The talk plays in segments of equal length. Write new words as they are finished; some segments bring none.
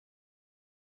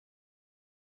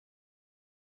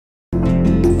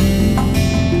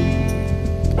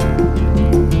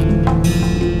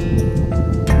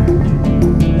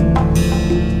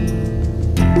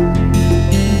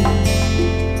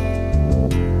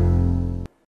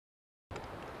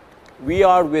We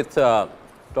are with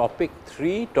topic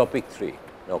 3.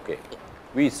 Okay.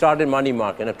 We started money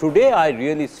market. Now, today I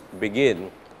really begin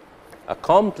a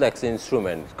complex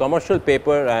instrument, commercial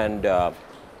paper and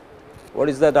what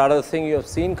is that other thing you have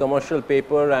seen? Commercial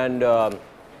paper and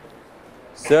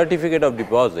certificate of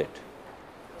deposit.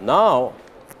 Now,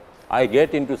 I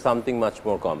get into something much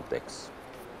more complex.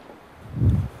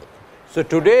 So,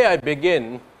 today I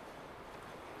begin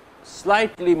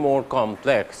slightly more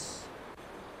complex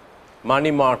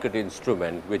money market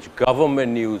instrument which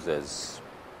government uses.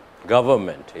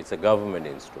 Government, it is a government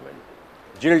instrument,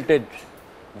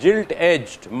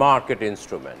 gilt-edged market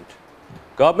instrument.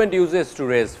 Government uses to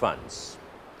raise funds.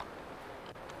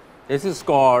 This is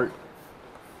called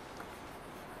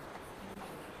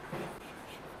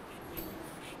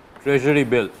treasury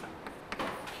bill.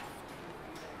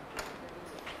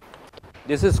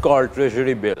 This is called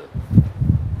treasury bill.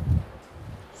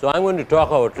 So, I am going to talk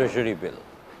about treasury bill.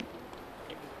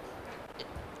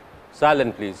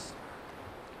 Silent, please.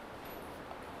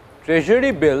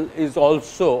 Treasury bill is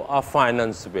also a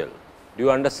finance bill. Do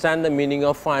you understand the meaning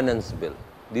of finance bill?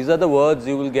 These are the words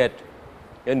you will get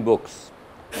in books.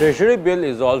 Treasury bill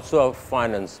is also a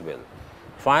finance bill.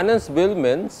 Finance bill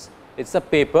means it is a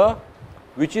paper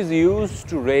which is used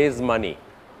to raise money,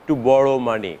 to borrow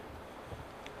money.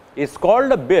 It is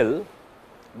called a bill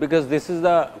because this is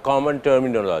the common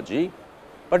terminology,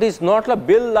 but it is not a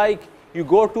bill like you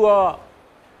go to a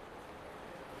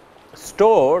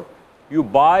store, you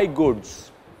buy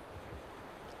goods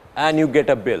and you get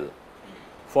a bill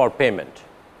for payment.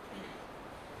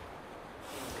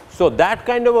 So, that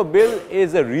kind of a bill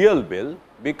is a real bill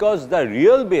because the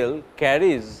real bill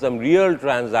carries some real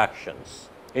transactions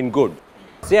in good.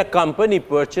 Say a company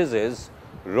purchases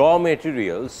raw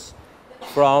materials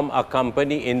from a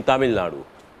company in Tamil Nadu.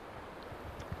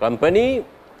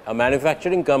 A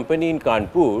manufacturing company in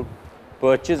Kanpur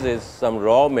purchases some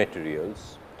raw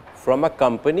materials from a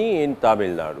company in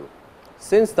Tamil Nadu.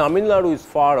 Since Tamil Nadu is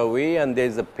far away and there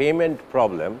is a payment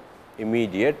problem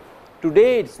immediate,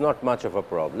 today it is not much of a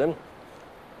problem.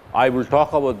 I will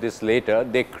talk about this later.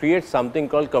 They create something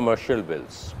called commercial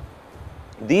bills.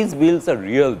 These bills are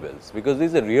real bills because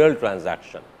this is a real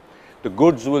transaction. The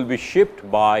goods will be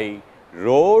shipped by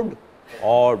road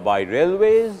or by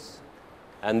railways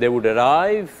and they would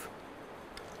arrive,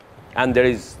 and there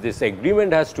is this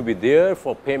agreement has to be there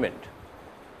for payment.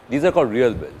 These are called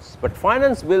real bills, but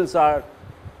finance bills are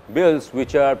bills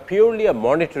which are purely a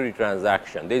monetary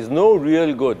transaction. There is no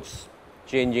real goods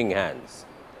changing hands.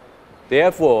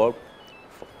 Therefore,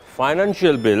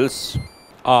 financial bills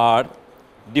are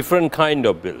different kind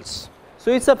of bills.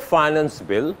 So, it is a finance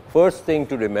bill. First thing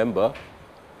to remember,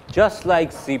 just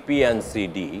like CP and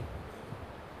CD,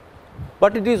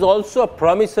 but it is also a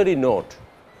promissory note.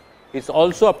 It is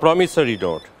also a promissory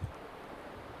note.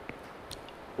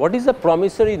 What is a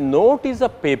promissory note? Is a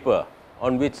paper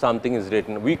on which something is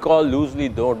written. We call loosely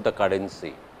note the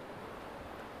currency,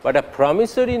 but a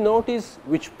promissory note is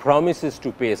which promises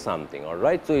to pay something, all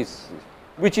right. So,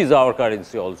 which is our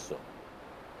currency also,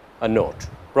 a note,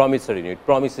 promissory note,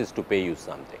 promises to pay you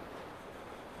something.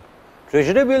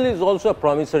 Treasury bill is also a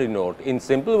promissory note. In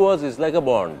simple words, it is like a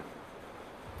bond.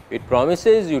 It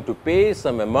promises you to pay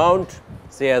some amount,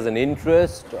 say as an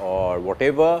interest or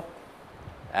whatever,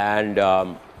 and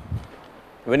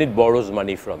when it borrows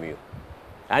money from you,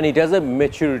 and it has a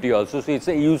maturity also. So, it is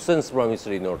a usance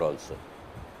promissory note also.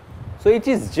 So, it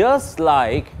is just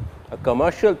like a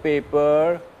commercial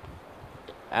paper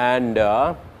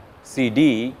and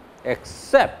CD,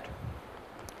 except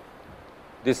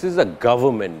this is a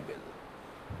government bill.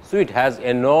 So, it has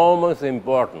enormous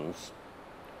importance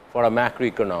for a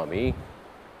macroeconomy,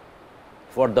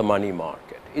 for the money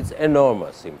market. It is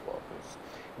enormous importance.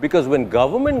 Because when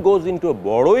government goes into a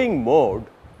borrowing mode,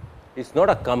 it is not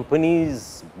a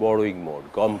company's borrowing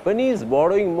mode. Company's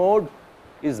borrowing mode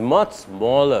is much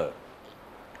smaller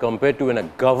compared to when a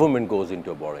government goes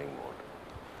into a borrowing mode.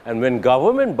 And when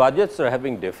government budgets are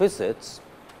having deficits,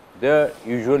 they are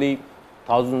usually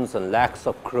thousands and lakhs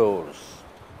of crores,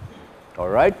 all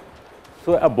right.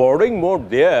 So, a borrowing mode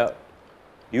there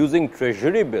using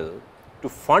treasury bill to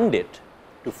fund it,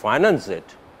 to finance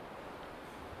it,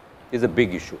 is a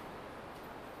big issue.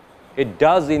 It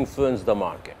does influence the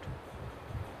market,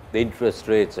 the interest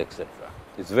rates, etc.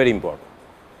 It is very important.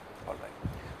 All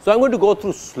right. So, I am going to go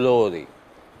through slowly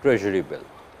treasury bill.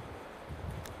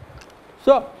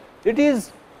 So, it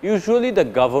is usually the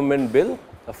government bill,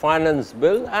 a finance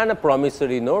bill and a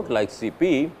promissory note like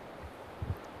CP.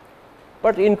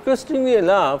 But interestingly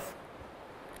enough,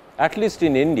 at least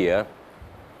in India,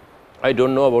 I do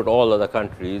not know about all other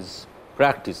countries,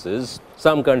 practices.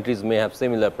 Some countries may have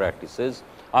similar practices.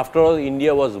 After all,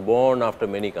 India was born after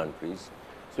many countries.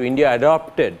 So, India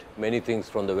adopted many things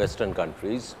from the Western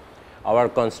countries. Our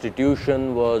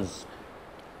constitution was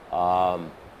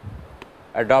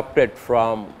adopted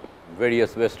from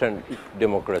various Western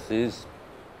democracies,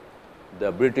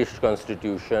 the British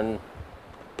constitution,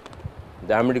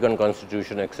 the American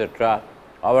constitution, etc.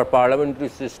 Our parliamentary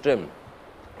system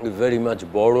is very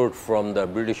much borrowed from the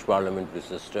British parliamentary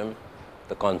system,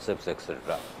 the concepts,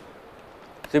 etc.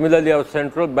 Similarly, our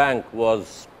central bank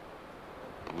was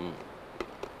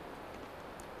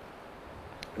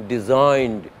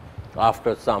designed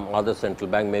after some other central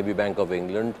bank, maybe Bank of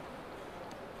England.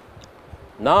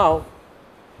 Now,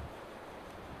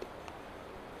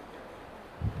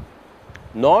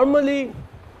 normally,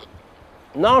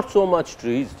 not so much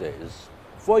these days,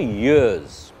 for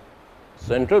years,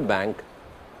 Central Bank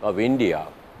of India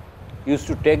used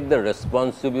to take the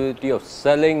responsibility of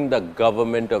selling the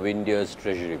Government of India's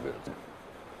treasury bills.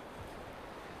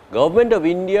 Government of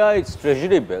India, its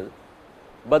treasury bill,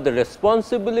 but the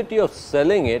responsibility of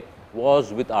selling it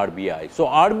was with RBI. So,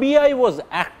 RBI was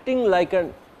acting like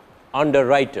an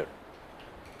underwriter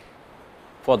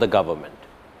for the government.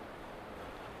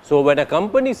 So, when a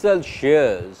company sells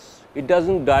shares, it does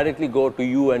not directly go to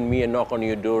you and me and knock on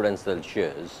your door and sell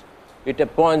shares. It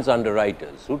appoints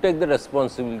underwriters who take the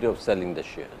responsibility of selling the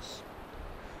shares.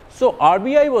 So,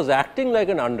 RBI was acting like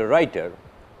an underwriter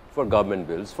for government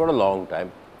bills for a long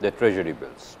time, the treasury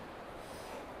bills.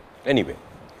 Anyway,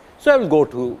 so I will go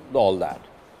to all that.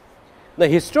 Now,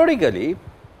 historically,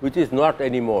 which is not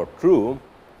anymore true,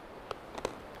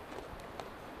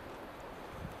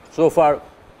 so far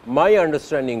my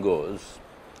understanding goes,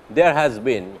 there has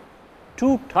been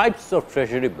two types of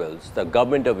treasury bills the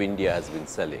Government of India has been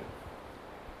selling.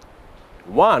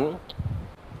 One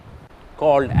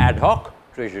called ad hoc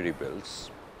treasury bills,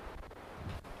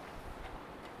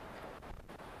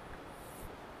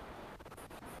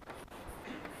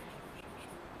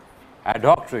 ad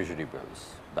hoc treasury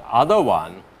bills. The other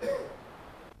one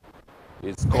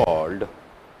is called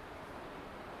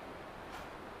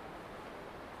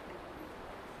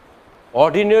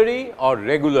ordinary or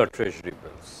regular treasury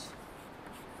bills.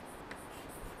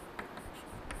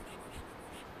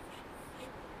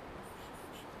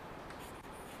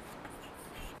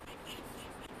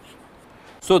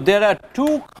 So, there are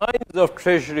two kinds of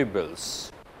treasury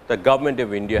bills the Government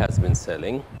of India has been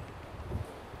selling,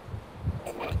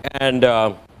 and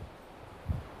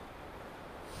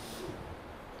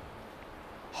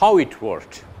how it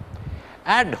worked.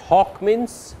 Ad hoc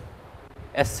means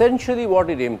essentially what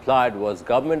it implied was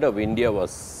Government of India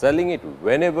was selling it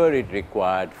whenever it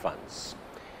required funds,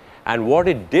 and what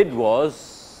it did was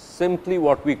simply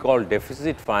what we call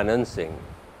deficit financing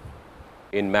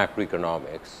in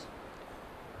macroeconomics.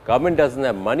 Government doesn't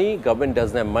have money, government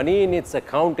doesn't have money in its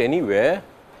account anywhere,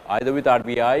 either with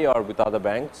RBI or with other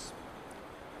banks.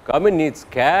 Government needs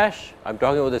cash. I am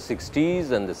talking about the 60s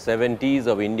and the 70s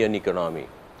of Indian economy,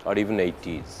 or even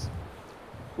 80s.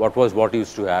 What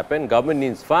used to happen? Government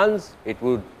needs funds, it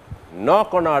would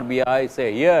knock on RBI,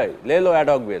 say, here, le lo ad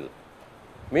hoc bill,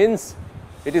 means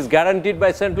it is guaranteed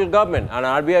by central government, and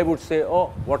RBI would say,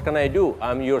 oh, what can I do? I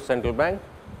am your central bank.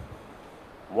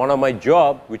 One of my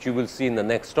job, which you will see in the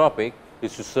next topic,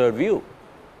 is to serve you.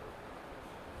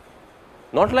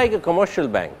 Not like a commercial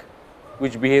bank,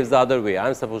 which behaves the other way. I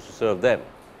am supposed to serve them,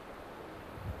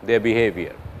 their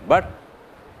behavior. But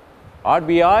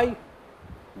RBI,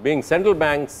 being central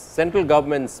banks, central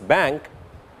government's bank,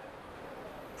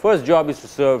 first job is to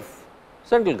serve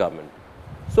central government.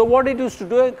 So, what it used to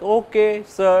do, okay,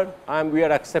 sir, we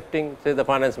are accepting, say the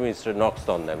finance minister knocks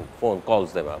on them, phone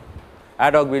calls them up.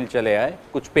 Ad hoc bill चले आए,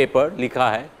 कुछ paper लिखा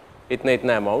है, इतना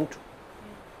इतना amount,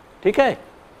 ठीक है?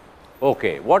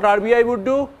 Okay, what RBI would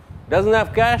do? Doesn't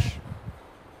have cash,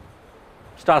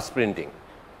 starts printing,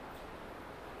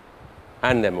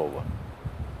 hand them over.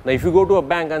 Now, if you go to a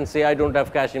bank and say, I don't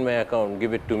have cash in my account,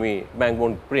 give it to me, bank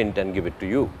won't print and give it to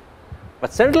you.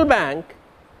 But central bank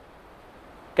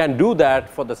can do that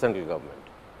for the central government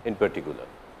in particular.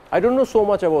 I don't know so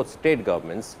much about state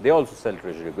governments, they also sell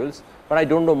treasury bills, but I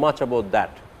don't know much about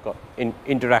that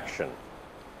interaction.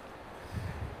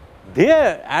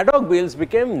 Their ad hoc bills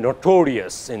became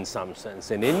notorious in some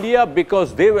sense in India,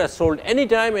 because they were sold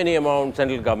anytime, any amount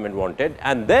central government wanted,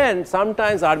 and then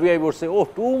sometimes RBI would say, oh,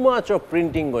 too much of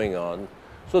printing going on.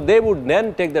 So, they would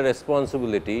then take the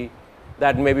responsibility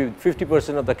that maybe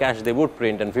 50% of the cash they would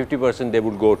print and 50% they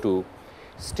would go to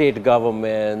state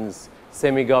governments,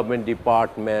 semi-government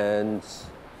departments,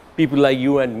 people like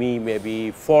you and me, maybe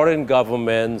foreign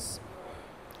governments,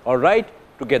 all right,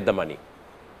 to get the money.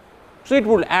 So, it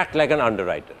would act like an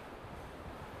underwriter.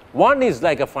 One is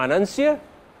like a financier,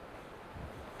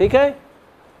 okay,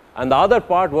 and the other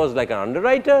part was like an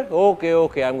underwriter.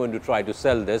 Okay, I am going to try to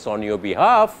sell this on your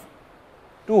behalf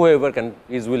to whoever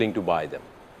is willing to buy them.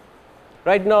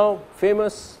 Right now,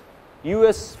 famous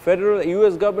US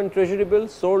government treasury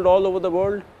bills sold all over the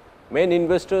world. Main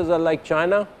investors are like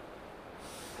China.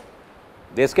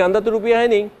 देश के अंदर तो रुपया है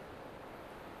नहीं.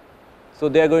 So,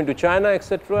 they are going to China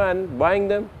etc. and buying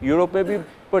them. Europe may be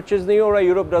purchased नहीं हो रहा.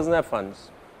 Europe doesn't have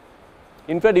funds.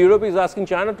 In fact, Europe is asking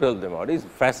China to help them out. It's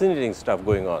fascinating stuff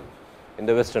going on in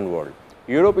the Western world.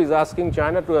 Europe is asking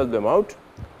China to help them out.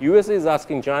 USA is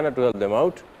asking China to help them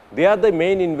out. They are the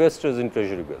main investors in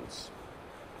treasury bills.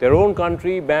 Their own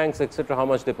country, banks, etc., how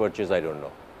much they purchase, I don't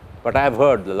know. But I have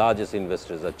heard the largest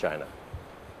investors are China.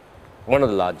 One of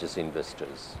the largest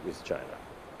investors is China.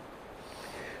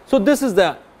 So, this is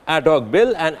the ad hoc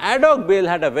bill, and ad hoc bill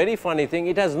had a very funny thing.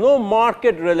 It has no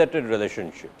market related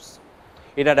relationships.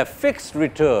 It had a fixed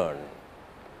return,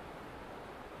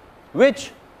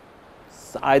 which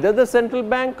either the central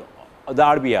bank, the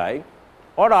RBI,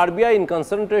 or RBI in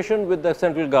concentration with the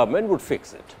central government would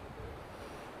fix it.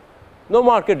 No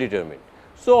market determined.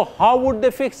 So, how would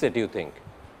they fix it, you think?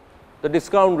 The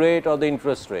discount rate or the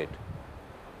interest rate?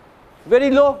 Very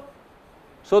low.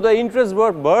 So, the interest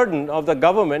burden of the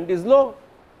government is low.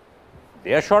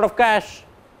 They are short of cash.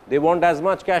 They want as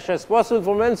much cash as possible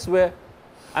from elsewhere.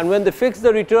 And when they fix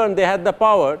the return, they had the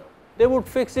power, they would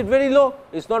fix it very low.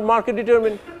 It is not market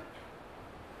determined.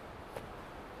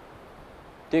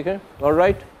 Okay? All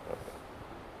right.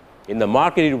 In the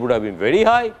market, it would have been very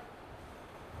high,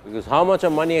 because how much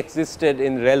of money existed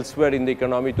in elsewhere in the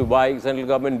economy to buy central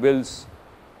government bills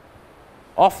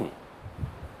often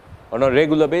on a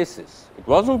regular basis. It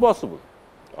was not possible.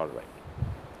 All right.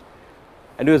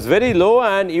 And it was very low,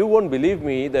 and you won't believe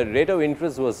me, the rate of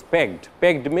interest was pegged.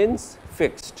 Pegged means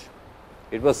fixed.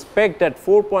 It was pegged at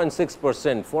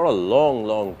 4.6% for a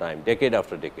long time, decade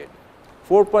after decade.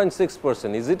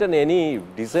 4.6%. Is it any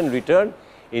decent return?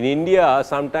 In India,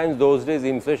 sometimes those days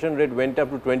inflation rate went up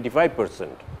to 25%,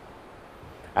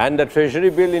 and the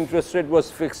treasury bill interest rate was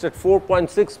fixed at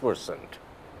 4.6%.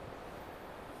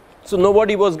 So,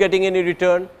 nobody was getting any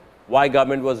return. Why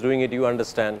government was doing it, you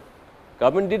understand?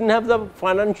 Government did not have the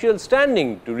financial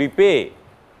standing to repay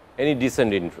any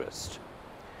decent interest.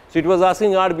 So, it was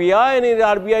asking RBI, and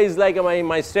RBI is like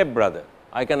my step brother.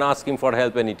 I can ask him for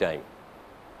help anytime,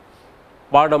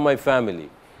 part of my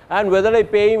family. And whether I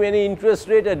pay him any interest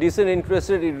rate, a decent interest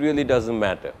rate, it really does not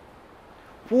matter.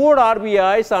 Poor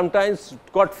RBI sometimes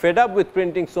got fed up with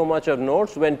printing so much of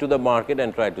notes, went to the market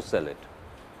and tried to sell it.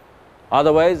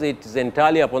 Otherwise, it is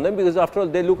entirely upon them, because after all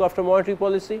they look after monetary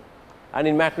policy, and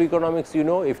in macroeconomics, you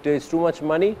know, if there is too much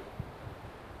money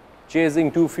chasing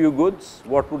too few goods,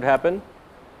 what would happen?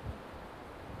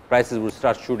 Prices would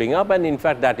start shooting up, and in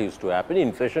fact that used to happen.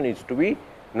 Inflation used to be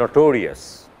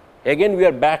notorious. Again, we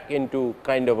are back into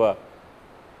kind of a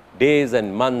days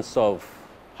and months of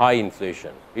high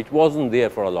inflation. It was not there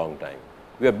for a long time.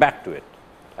 We are back to it.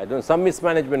 I don't know, some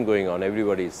mismanagement going on,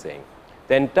 everybody is saying.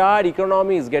 The entire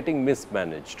economy is getting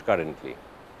mismanaged currently.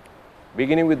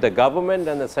 Beginning with the government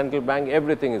and the central bank,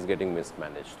 everything is getting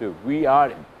mismanaged. So, we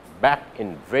are back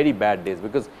in very bad days,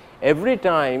 because every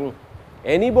time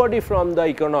anybody from the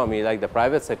economy, like the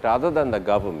private sector other than the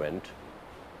government,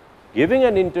 giving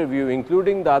an interview,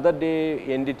 including the other day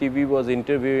NDTV was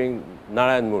interviewing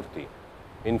Narayan Murthy,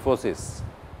 Infosys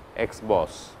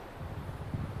ex-boss.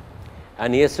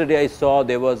 And yesterday I saw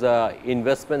there was a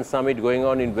investment summit going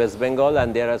on in West Bengal,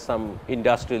 and there are some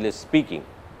industrialists speaking,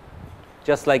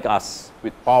 just like us,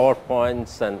 with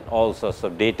PowerPoints and all sorts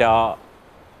of data.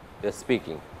 They are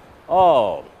speaking.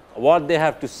 Oh, what they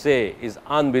have to say is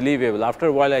unbelievable. After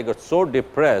a while I got so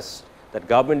depressed that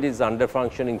government is under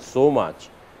functioning so much,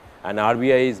 and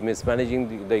RBI is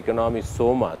mismanaging the economy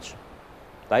so much.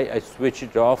 I switched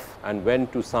it off and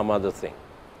went to some other thing.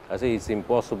 I say it's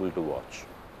impossible to watch.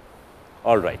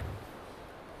 All right.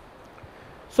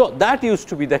 So, that used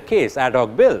to be the case, ad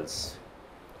hoc bills.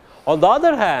 On the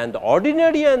other hand,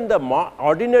 ordinary and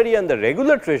the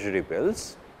regular treasury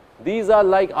bills, these are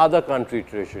like other country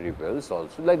treasury bills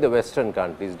also, like the Western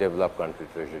countries, developed country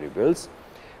treasury bills.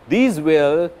 These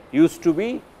used to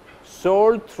be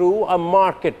sold through a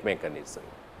market mechanism.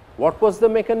 What was the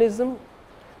mechanism?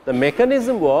 The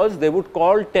mechanism was they would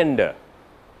call tender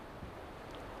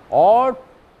or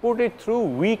put it through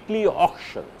weekly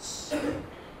auctions.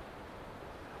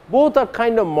 Both are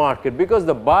kind of market, because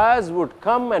the buyers would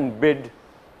come and bid,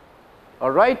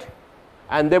 all right,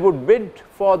 and they would bid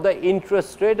for the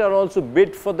interest rate and also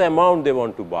bid for the amount they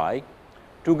want to buy.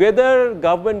 together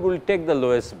government will take the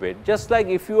lowest bid. Just like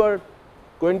if you are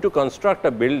going to construct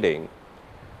a building,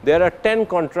 there are 10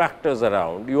 contractors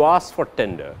around, you ask for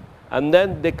tender and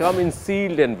then they come in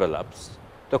sealed envelopes,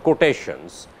 the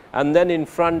quotations, and then in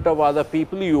front of other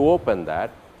people you open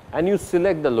that and you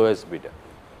select the lowest bidder.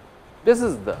 This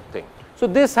is the thing. So,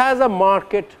 this has a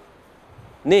market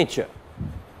nature.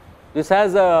 This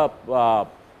has a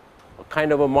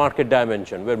kind of a market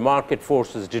dimension where market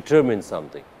forces determine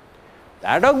something. The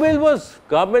ad hoc bill was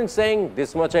government saying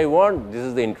this much I want, this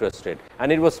is the interest rate,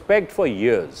 and it was pegged for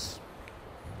years.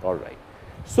 All right.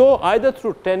 So, either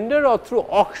through tender or through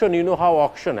auction, you know how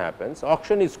auction happens.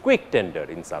 Auction is quick tender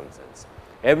in some sense.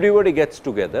 Everybody gets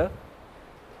together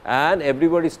and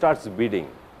everybody starts bidding.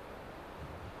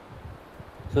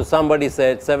 So, somebody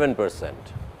said 7%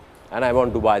 and I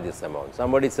want to buy this amount.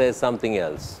 Somebody says something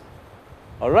else,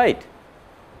 all right,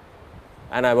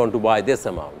 and I want to buy this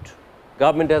amount.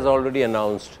 Government has already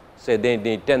announced, say they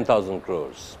need 10,000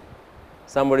 crores.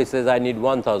 Somebody says I need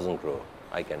 1,000 crore,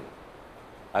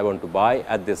 I want to buy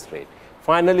at this rate.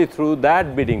 Finally, through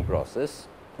that bidding process,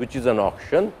 which is an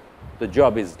auction, the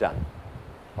job is done,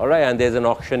 all right, and there is an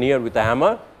auctioneer with a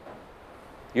hammer.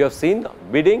 You have seen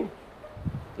bidding,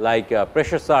 like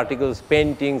precious articles,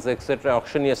 paintings, etc.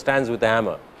 Auctioneer stands with a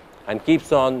hammer and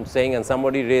keeps on saying, and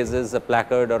somebody raises a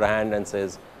placard or a hand and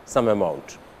says some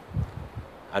amount.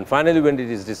 And finally, when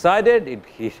it is decided,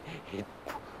 he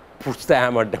puts the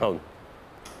hammer down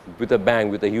with a bang,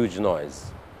 with a huge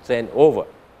noise, saying over.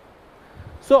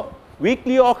 So,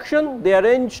 weekly auction they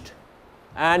arranged,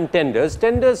 and tenders.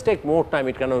 Tenders take more time,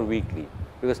 it cannot be weekly,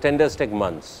 because tenders take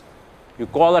months. You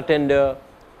call a tender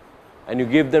and you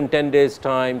give them 10 days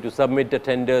time to submit the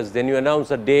tenders, then you announce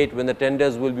a date when the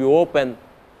tenders will be open,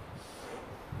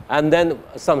 and then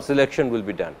some selection will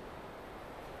be done.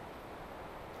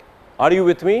 Are you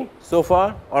with me so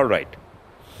far? All right.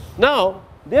 Now,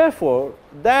 therefore,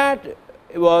 that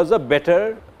was a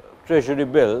better treasury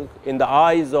bill in the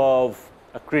eyes of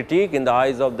a critique, in the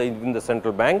eyes of even the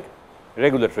central bank,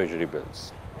 regular treasury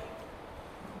bills.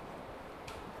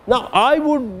 Now, I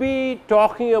would be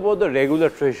talking about the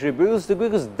regular treasury bills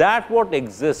because that what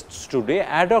exists today.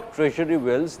 Ad hoc treasury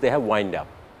bills, they have wind up,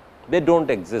 they do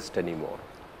not exist anymore,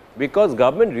 because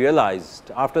government realized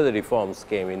after the reforms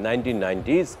came in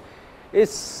 1990s, it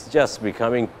is just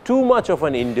becoming too much of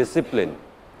an indiscipline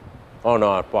on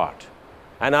our part,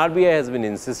 and RBI has been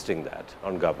insisting that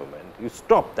on government. You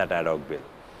stop that ad hoc bill,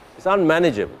 it is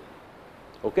unmanageable.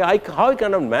 Okay, how I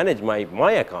cannot manage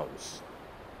my accounts?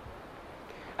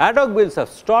 Ad hoc bills have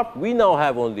stopped, we now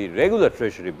have only regular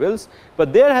treasury bills,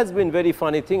 but there has been very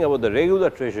funny thing about the regular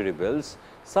treasury bills.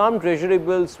 Some treasury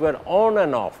bills were on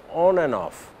and off,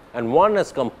 and one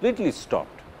has completely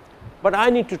stopped. But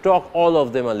I need to talk all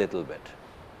of them a little bit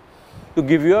to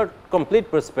give you a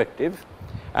complete perspective.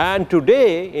 And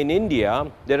today in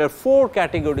India, there are 4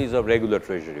 categories of regular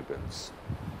treasury bills.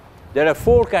 There are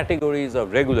 4 categories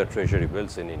of regular treasury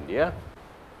bills in India.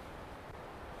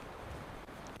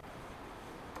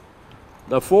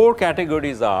 The 4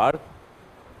 categories are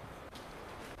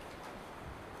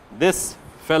this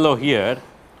fellow here,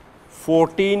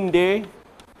 14-day,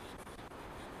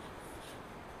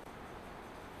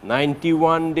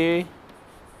 91-day,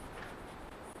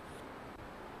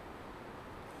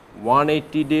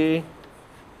 180-day,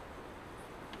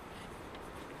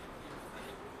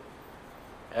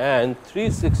 and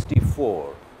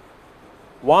 364,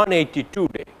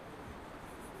 182-day,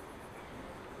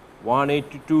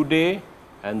 182-day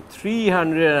and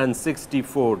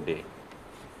 364-day.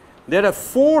 There are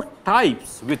 4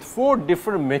 types with 4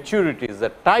 different maturities. The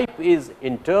type is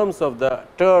in terms of the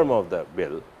term of the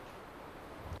bill.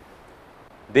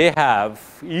 They have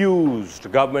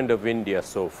used Government of India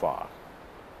so far.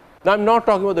 Now, I am not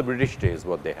talking about the British days,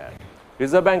 what they had.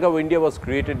 Reserve Bank of India was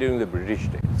created during the British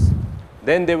days.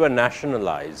 Then they were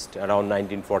nationalized around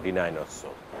 1949 or so.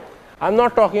 I am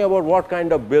not talking about what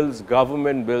kind of bills,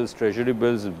 government bills, treasury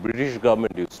bills, British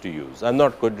government used to use. I am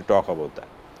not going to talk about that.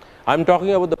 I am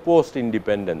talking about the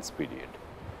post-independence period.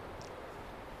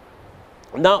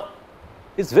 Now,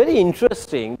 it is very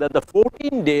interesting that the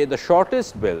 14-day, the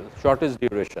shortest bill, shortest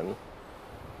duration,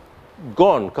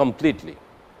 gone completely.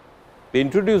 They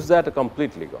introduced that,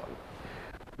 completely gone.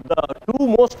 The 2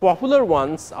 most popular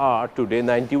ones are today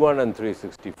 91 and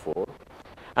 364,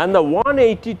 and the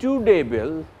 182-day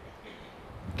bill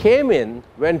came in,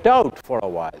 went out for a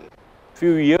while,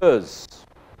 few years,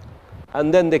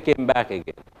 and then they came back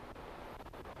again.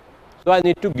 So, I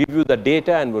need to give you the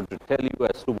data and want to tell you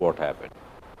as to what happened.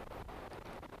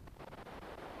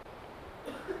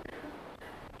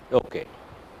 Okay.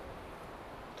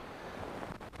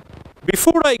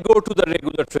 Before I go to the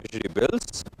regular treasury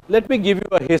bills, let me give you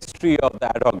a history of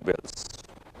the ad hoc bills.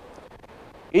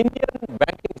 Indian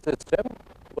banking system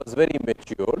was very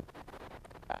mature,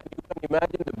 and you can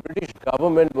imagine the British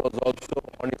government was also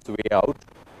on its way out.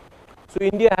 So,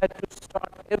 India had to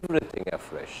start everything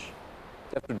afresh.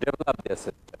 They have to develop their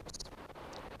systems.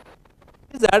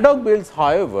 These ad hoc bills,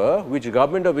 however, which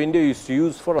government of India used to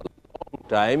use for a long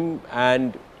time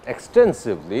and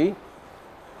extensively,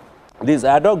 these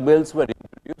ad hoc bills were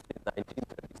introduced in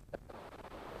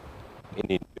 1937 in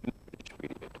Indian British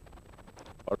period.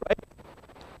 All right.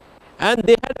 And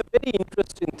they had a very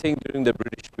interesting thing during the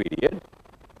British period,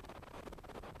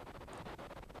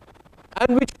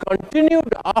 and which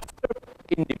continued after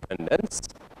independence,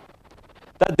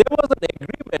 that there was an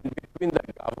agreement between the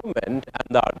government and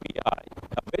the RBI,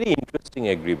 a very interesting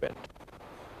agreement,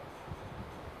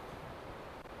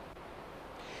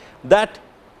 that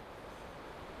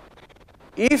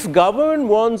if government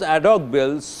wants ad hoc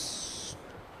bills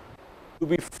to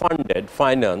be funded,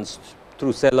 financed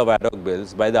through sale of ad hoc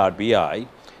bills by the RBI,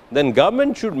 then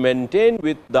government should maintain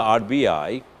with the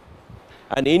RBI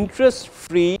an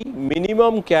interest-free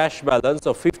minimum cash balance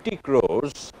of 50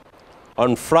 crores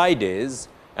on Fridays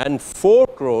and 4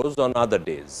 crores on other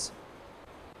days.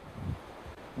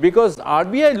 Because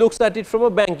RBI looks at it from a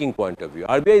banking point of view.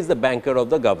 RBI is the banker of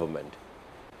the government.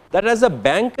 That as a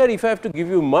banker, if I have to give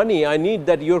you money, I need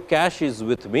that your cash is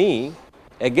with me,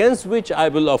 against which I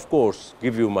will of course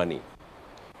give you money.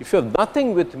 If you have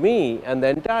nothing with me and the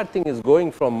entire thing is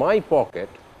going from my pocket,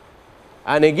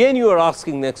 and again you are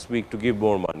asking next week to give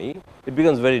more money, it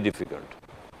becomes very difficult.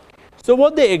 So,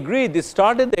 what they agreed, they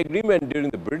started the agreement during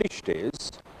the British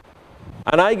days,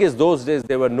 and I guess those days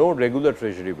there were no regular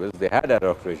treasury bills, they had ad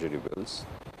hoc treasury bills,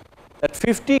 that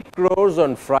 50 crores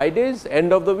on Fridays,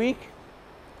 end of the week,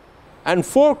 and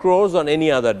 4 crores on any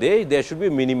other day, there should be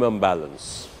minimum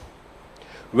balance.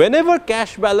 Whenever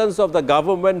cash balance of the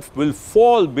government will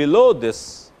fall below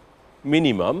this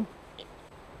minimum,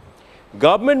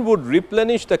 government would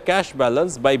replenish the cash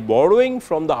balance by borrowing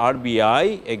from the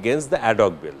RBI against the ad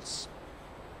hoc bills.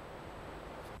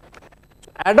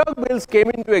 Ad hoc bills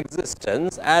came into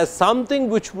existence as something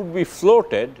which would be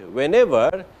floated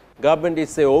whenever government is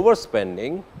say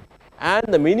overspending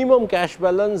and the minimum cash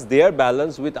balance, their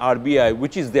balance with RBI,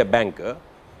 which is their banker,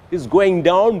 is going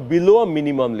down below a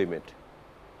minimum limit.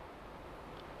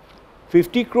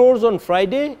 50 crores on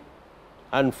Friday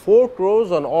and 4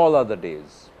 crores on all other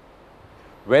days.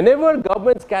 Whenever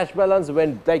government's cash balance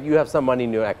went, like you have some money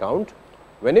in your account,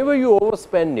 whenever you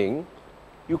overspending,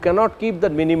 you cannot keep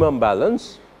that minimum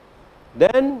balance,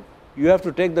 then you have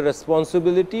to take the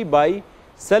responsibility by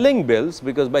selling bills,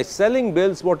 because by selling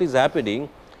bills what is happening,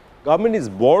 government is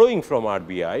borrowing from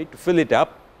RBI to fill it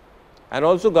up, and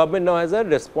also government now has a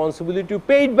responsibility to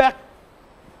pay it back.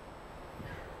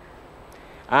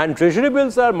 And treasury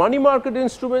bills are money market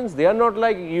instruments, they are not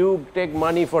like you take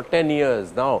money for 10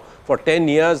 years. Now, for 10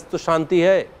 years to shanti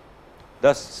hai,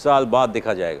 10 saal baad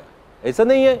dekha jayega. Aisa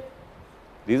nahi hai.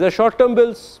 These are short term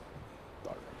bills.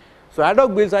 So, ad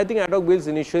hoc bills, I think ad hoc bills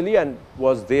initially and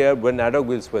was there when ad hoc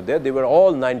bills were there, they were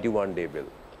all 91-day bill.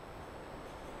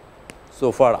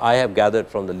 So far I have gathered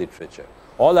from the literature,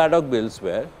 all ad hoc bills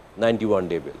were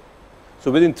 91-day bill.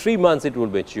 So, within 3 months it will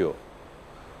mature.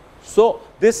 So,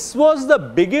 this was the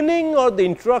beginning or the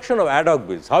introduction of ad hoc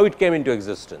bills, how it came into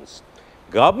existence.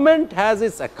 Government has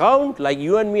its account, like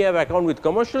you and me have account with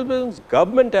commercial banks,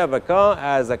 government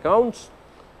has accounts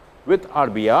with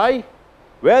RBI,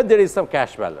 where there is some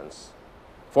cash balance.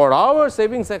 For our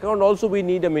savings account also we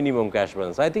need a minimum cash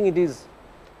balance, I think it is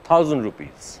 1000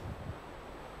 rupees.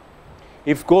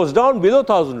 If goes down below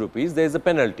 1000 rupees, there is a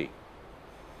penalty.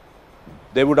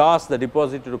 They would ask the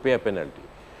depositor to pay a penalty.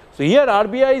 So, here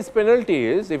RBI's penalty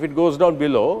is, if it goes down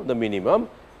below the minimum,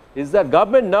 is that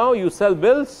government now you sell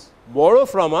bills, borrow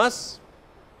from us,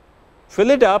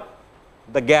 fill it up,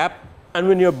 the gap, and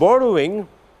when you are borrowing,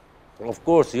 of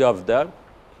course, you have the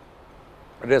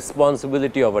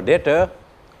responsibility of a debtor,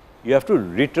 you have to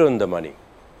return the money.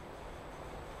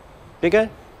 Okay?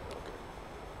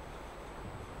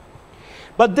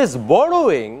 But this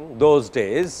borrowing those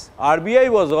days, RBI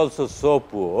was also so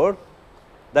poor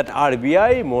that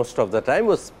RBI most of the time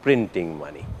was printing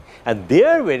money, and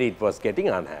there where it was getting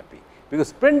unhappy,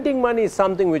 because printing money is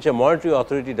something which a monetary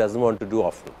authority does not want to do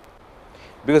often.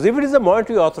 Because if it is a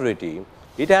monetary authority,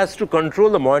 it has to control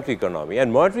the monetary economy,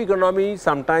 and monetary economy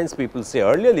sometimes people say,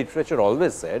 earlier literature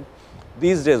always said,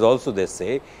 these days also they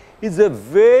say, is a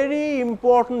very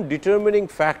important determining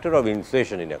factor of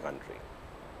inflation in a country.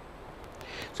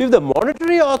 So, if the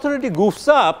monetary authority goofs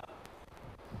up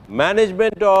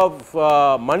management of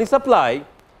money supply,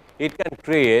 it can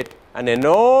create an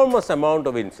enormous amount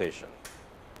of inflation.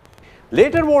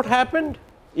 Later what happened?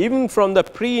 Even from the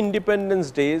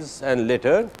pre-independence days and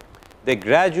later, they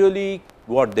gradually,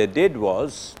 what they did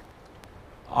was,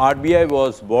 RBI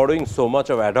was borrowing so much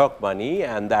of ad hoc money,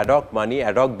 and the ad hoc money,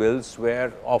 ad hoc bills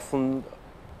were often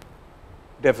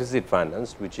deficit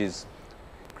financed, which is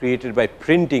created by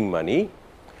printing money.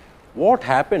 What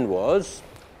happened was,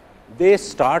 they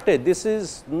started, this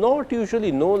is not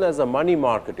usually known as a money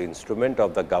market instrument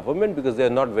of the government, because they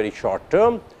are not very short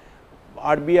term.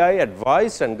 RBI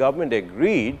advised and government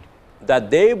agreed that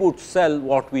they would sell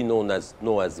what we know as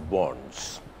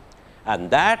bonds, and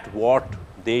that what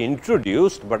they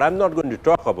introduced, but I am not going to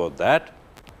talk about that.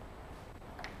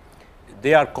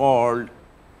 They are called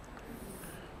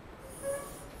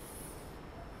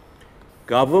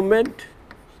government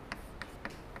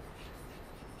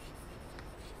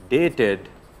dated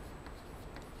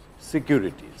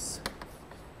securities.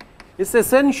 It is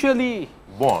essentially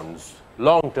bonds,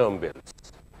 long term bills,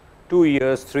 2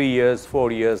 years, 3 years,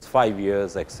 4 years, 5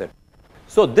 years, etc.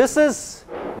 So, this is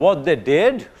what they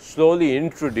did, slowly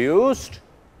introduced,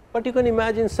 but you can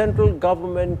imagine central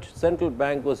government, central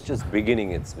bank was just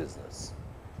beginning its business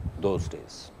those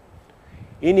days.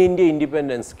 In India,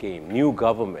 independence came, new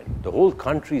government, the whole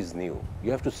country is new.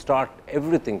 You have to start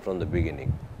everything from the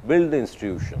beginning, build the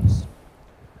institutions.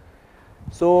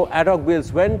 So, ad hoc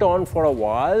bills went on for a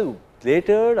while.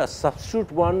 Later, a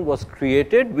substitute one was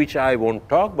created, which I won't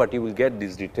talk, but you will get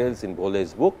these details in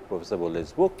Bhole's book, Professor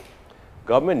Bhole's book.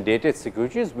 Government dated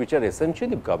securities, which are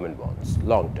essentially government bonds,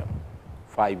 long term,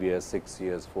 5 years, 6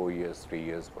 years, 4 years, 3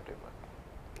 years, whatever.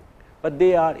 But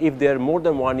they are, if they are more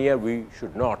than 1 year, we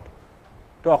should not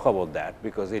talk about that,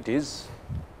 because it is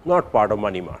not part of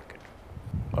money market.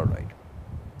 All right.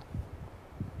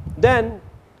 Then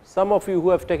some of you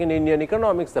who have taken Indian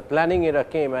economics, the planning era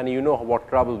came, and you know what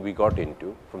trouble we got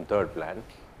into from third plan,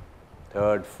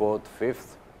 third, fourth,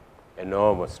 fifth,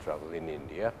 enormous trouble in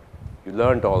India. You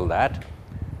learnt all that.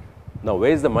 Now,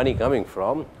 where is the money coming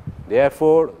from?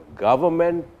 Therefore,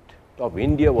 government of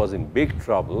India was in big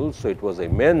trouble. So, it was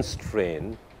immense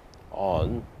strain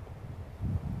on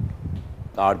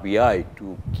RBI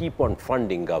to keep on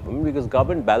funding government, because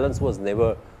government balance was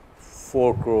never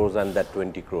 4 crores and that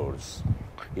 20 crores.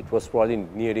 It was probably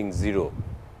nearing zero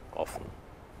often.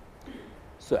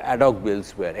 So, ad hoc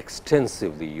bills were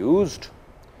extensively used.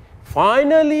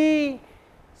 Finally,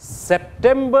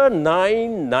 September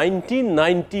 9,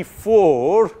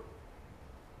 1994,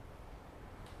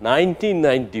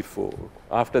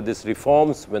 after this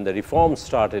reforms, when the reforms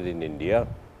started in India,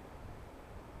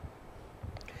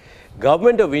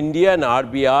 Government of India and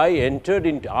RBI entered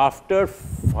into, after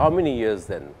how many years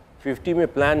then? 50 mein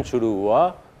plan shuru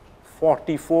hua,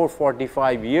 44,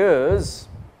 45 years,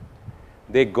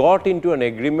 they got into an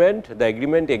agreement, the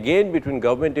agreement again between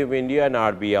Government of India and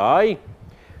RBI,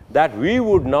 that we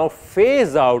would now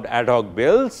phase out ad hoc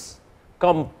bills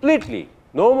completely.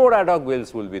 No more ad hoc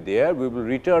bills will be there. We will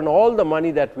return all the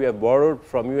money that we have borrowed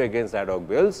from you against ad hoc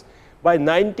bills by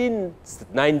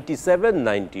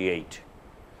 1997-98.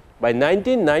 By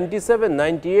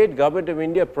 1997-98, Government of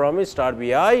India promised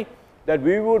RBI that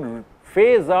we would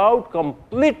phase out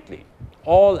completely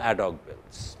all ad hoc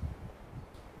bills.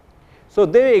 So,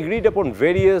 they agreed upon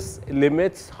various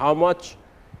limits, how much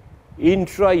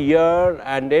intra-year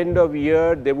and end of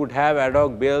year they would have ad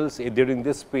hoc bills during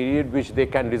this period, which they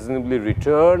can reasonably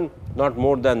return, not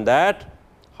more than that.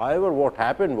 However, what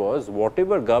happened was,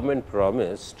 whatever government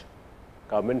promised,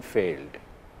 government failed.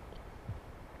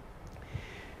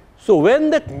 So, when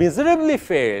that miserably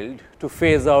failed to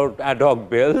phase out ad hoc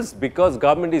bills, because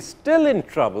government is still in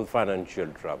trouble, financial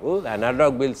trouble, and ad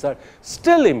hoc bills are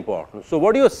still important. So,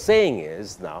 what you are saying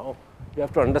is, now you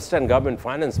have to understand government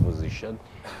finance position.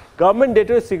 Government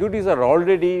dated securities are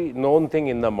already known thing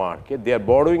in the market. They are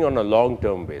borrowing on a long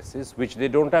term basis, which they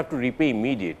do not have to repay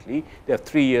immediately. They have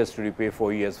 3 years to repay,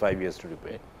 4 years, 5 years to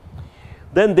repay.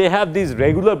 Then they have these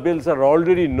regular bills are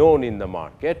already known in the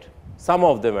market, some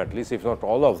of them at least, if not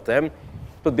all of them.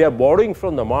 So, they are borrowing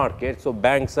from the market. So,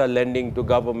 banks are lending to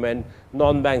government,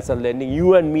 non-banks are lending,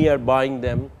 you and me are buying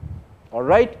them, all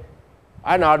right,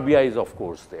 and RBI is of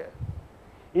course there.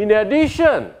 In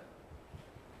addition,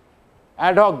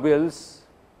 ad hoc bills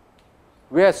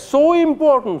were so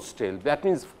important still, that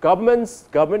means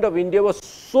Government of India was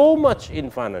so much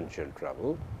in financial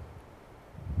trouble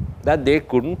that they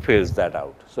could not phase that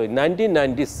out. So, in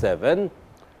 1997,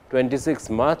 26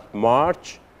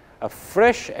 March, a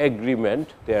fresh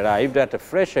agreement, they arrived at a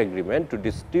fresh agreement to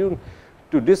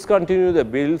discontinue the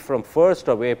bill from 1st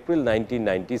of April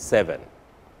 1997,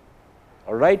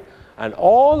 all right. and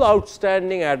all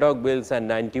outstanding ad hoc bills and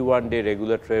 91-day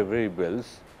regular treasury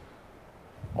bills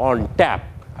on tap,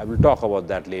 I will talk about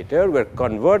that later, were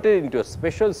converted into a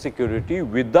special security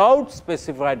without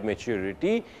specified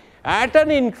maturity at an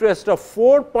interest of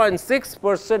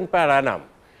 4.6% per annum.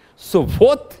 So,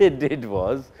 what they did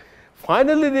was,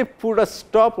 finally, they put a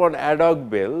stop on ad hoc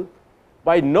bill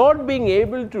by not being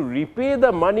able to repay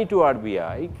the money to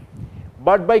RBI,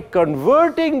 but by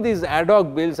converting these ad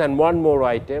hoc bills, and one more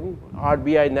item,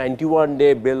 RBI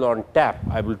 91-day bill on tap,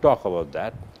 I will talk about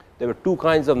that. There were two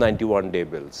kinds of 91-day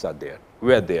bills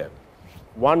were there.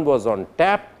 One was on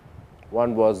tap,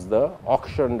 one was the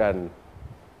auctioned and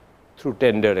through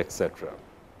tender, etc.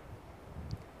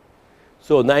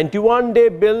 So, 91-day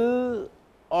bill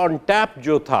on tap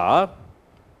jo tha,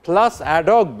 plus ad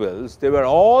hoc bills, they were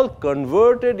all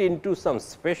converted into some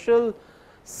special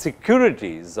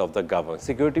securities of the government.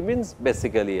 Security means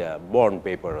basically a bond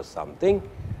paper or something,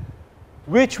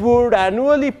 which would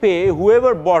annually pay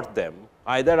whoever bought them,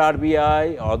 either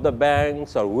RBI or the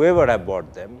banks or whoever have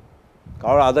bought them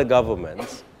or other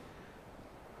governments.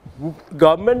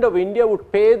 Government of India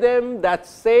would pay them that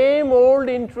same old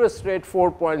interest rate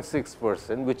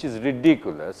 4.6%, which is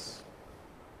ridiculous,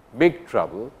 big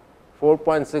trouble.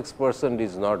 4.6%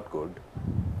 is not good.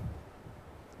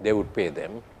 They would pay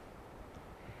them,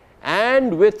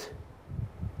 and with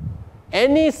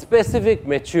any specific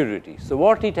maturity. So,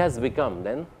 what it has become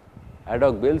then? Ad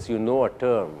hoc bills, you know, a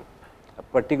term, a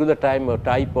particular time or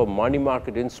type of money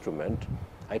market instrument.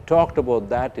 I talked about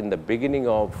that in the beginning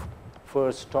of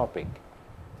first topic.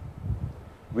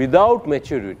 Without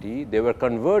maturity, they were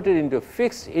converted into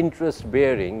fixed interest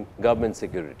bearing government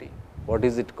security. What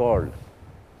is it called?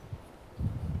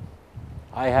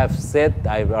 I have said,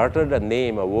 I have uttered a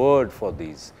name, a word for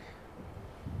these.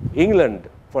 England,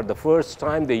 for the first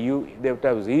time,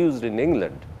 that was used in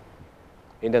England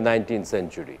in the 19th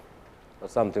century or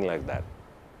something like that.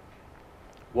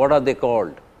 What are they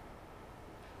called?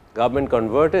 Government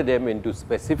converted them into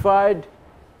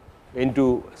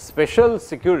special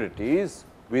securities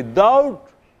without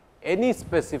any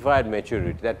specified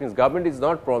maturity. That means, government is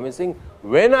not promising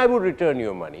when I would return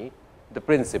your money, the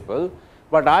principal,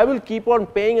 but I will keep on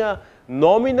paying a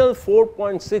nominal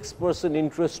 4.6%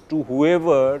 interest to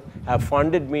whoever have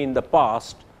funded me in the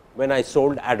past when I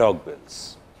sold ad hoc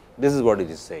bills. This is what it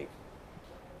is saying.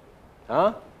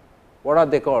 Huh? What are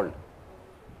they called?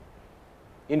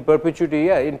 In perpetuity,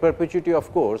 yeah, in perpetuity, of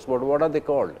course, but what are they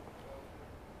called?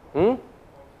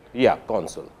 Yeah,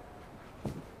 consul.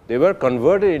 They were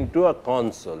converted into a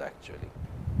consul actually,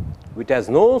 which has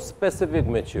no specific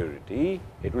maturity.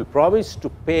 It will promise to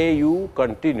pay you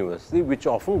continuously, which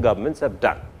often governments have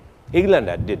done. England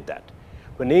did that.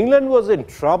 When England was in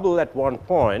trouble at one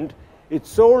point, it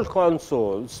sold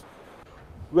consols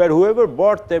where whoever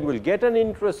bought them will get an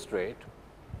interest rate,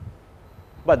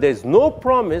 but there is no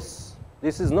promise.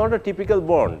 This is not a typical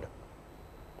bond,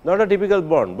 not a typical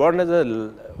bond. Bond has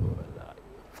a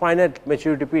finite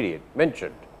maturity period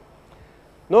mentioned.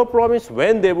 No promise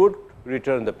when they would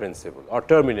return the principal or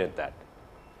terminate that,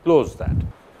 close that.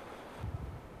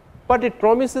 But it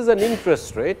promises an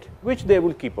interest rate which they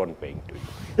will keep on paying to you.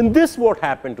 And this is what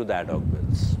happened to the ad hoc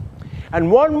bills.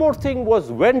 And one more thing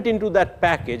went into that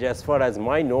package as far as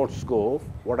my notes go,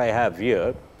 what I have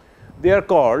here. They are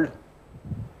called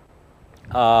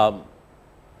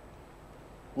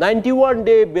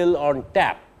 91-day bill on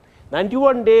tap.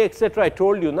 91-day, etc. I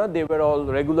told you, they were all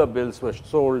regular bills were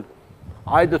sold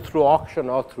either through auction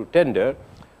or through tender,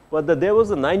 but there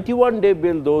was a 91-day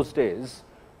bill those days,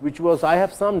 which was, I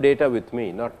have some data with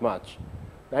me, not much.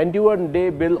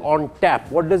 91-day bill on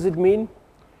tap. What does it mean?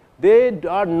 They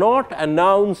are not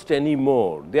announced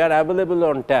anymore. They are available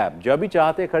on tap. जब भी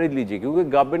चाहते खरीद लीजिए, क्योंकि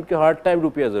government के hard time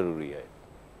रुपया ज़रूरी है.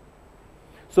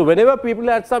 So, whenever people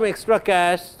had some extra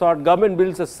cash, thought government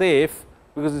bills are safe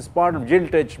because it's part of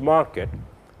gilt-edged market,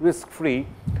 risk free,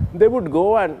 they would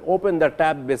go and open the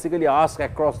tab, basically ask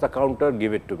across the counter,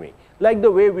 give it to me. Like the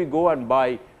way we go and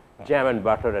buy jam and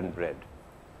butter and bread.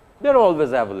 They are always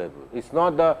available. It's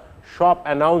not the shop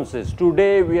announces,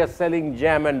 today we are selling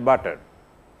jam and butter.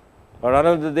 Or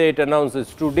another day it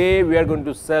announces, today we are going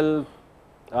to sell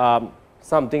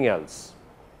something else.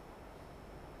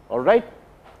 All right?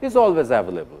 Is always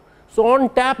available. So, on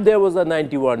tap there was a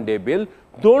 91-day bill,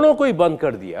 दोनों को ही बंद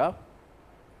कर दिया,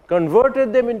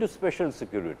 converted them into special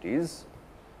securities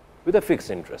with a fixed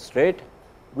interest rate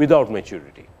without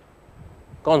maturity.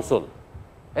 Consul,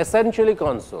 essentially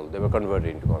consul, they were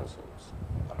converted into consuls.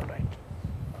 All right.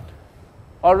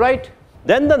 All right.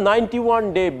 Then the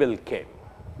 91-day bill came,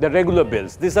 the regular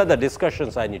bills. These are the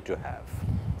discussions I need to have.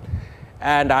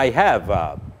 And I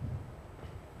have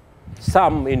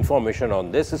some information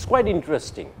on this. It's quite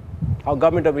interesting how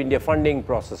Government of India funding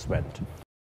process went.